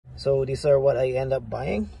So these are what I end up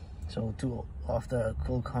buying. So two of the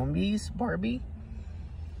Kool Kombis, Barbie,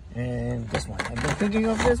 and this one. I've been thinking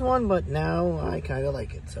of this one, but now I kind of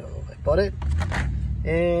like it, so I bought it.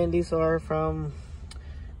 And these are from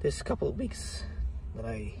this couple of weeks that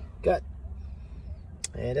I got.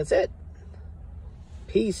 And that's it.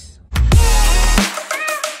 Peace.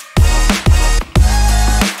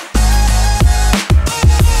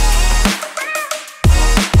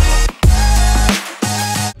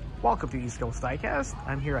 Welcome to East Coast Diecast.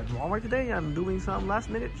 I'm here at Walmart today. I'm doing some last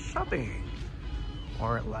minute shopping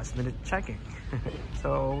or last minute checking.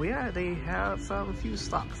 So yeah, they have some new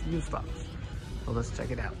stocks. So let's check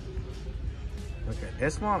it out. Look at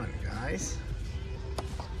this one, guys.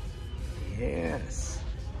 Yes,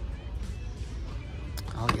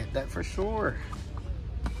 I'll get that for sure.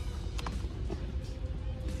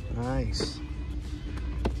 Nice.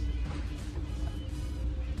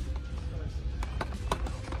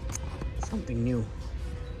 Something new.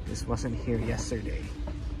 This wasn't here yesterday.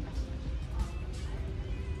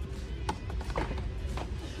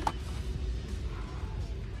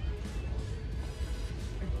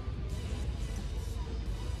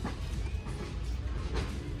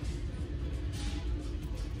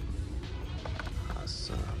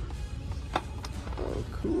 Awesome. Oh,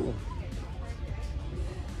 cool.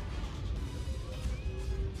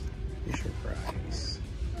 Fisher Price.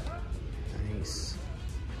 Nice.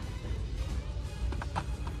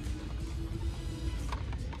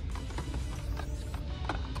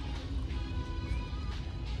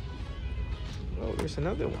 Oh, there's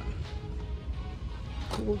another one.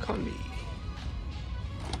 Kool Kombi.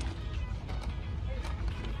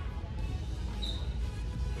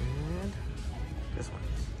 And this one.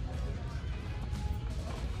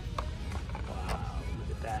 Wow,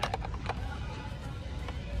 look at that.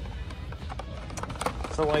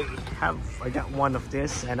 So I got one of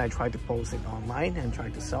this and I tried to post it online and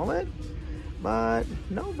tried to sell it, but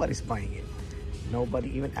nobody's buying it. Nobody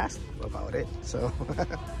even asked about it, so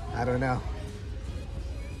I don't know.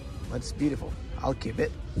 But it's beautiful. I'll keep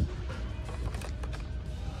it.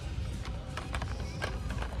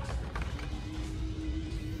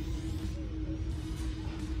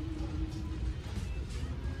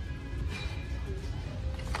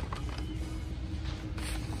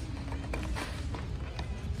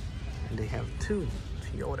 And they have two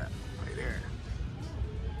Toyota right there.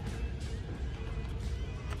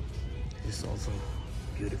 It's also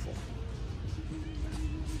beautiful.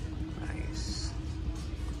 Nice.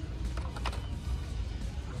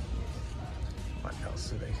 What else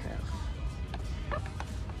do they have?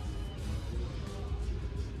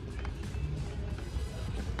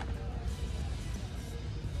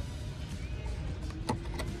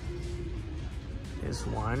 This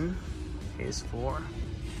one is for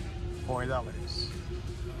 $4.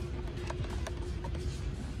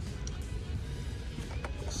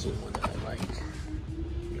 Let's see one that I like.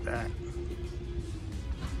 Look at that.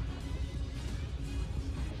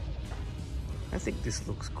 I think this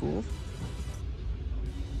looks cool.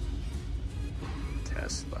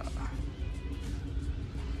 Tesla.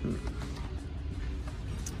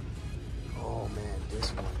 Oh man, this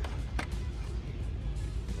one.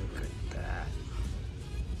 Look at that.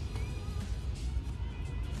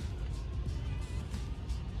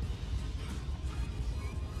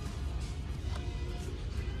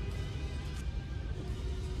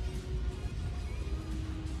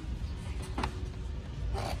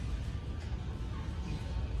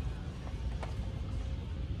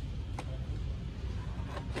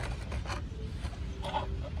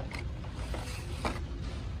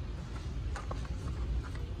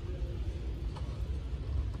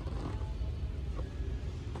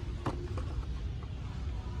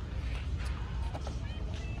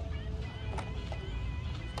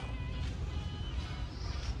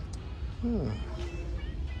 There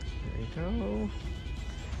you go.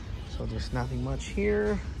 So there's nothing much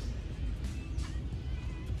here.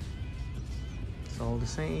 It's all the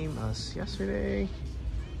same as yesterday.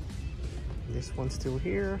 This one's still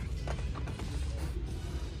here.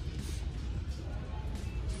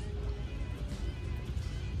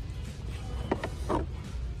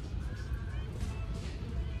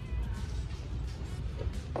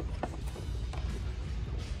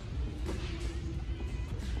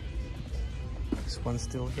 This one's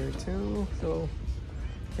still here too. So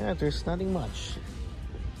yeah, there's nothing much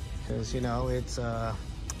because, you know, it's I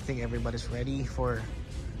think everybody's ready for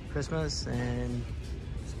Christmas and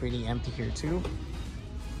it's pretty empty here too.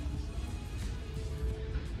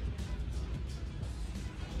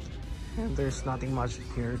 And there's nothing much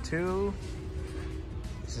here too.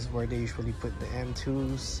 This is where they usually put the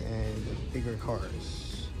M2s and the bigger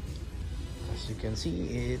cars. as you can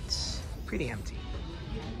see, it's pretty empty.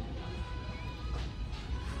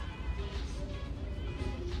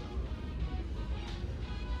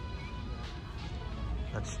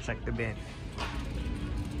 Let's check the bin.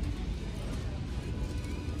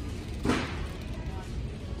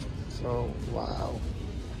 So, wow.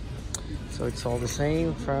 So it's all the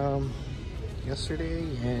same from yesterday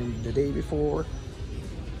and the day before.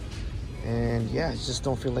 And yeah, I just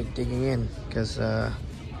don't feel like digging in because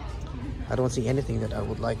I don't see anything that I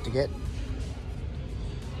would like to get.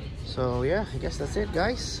 So yeah, I guess that's it,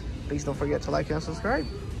 guys. Please don't forget to like and subscribe.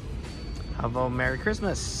 Have a Merry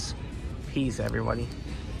Christmas. Peace, everybody.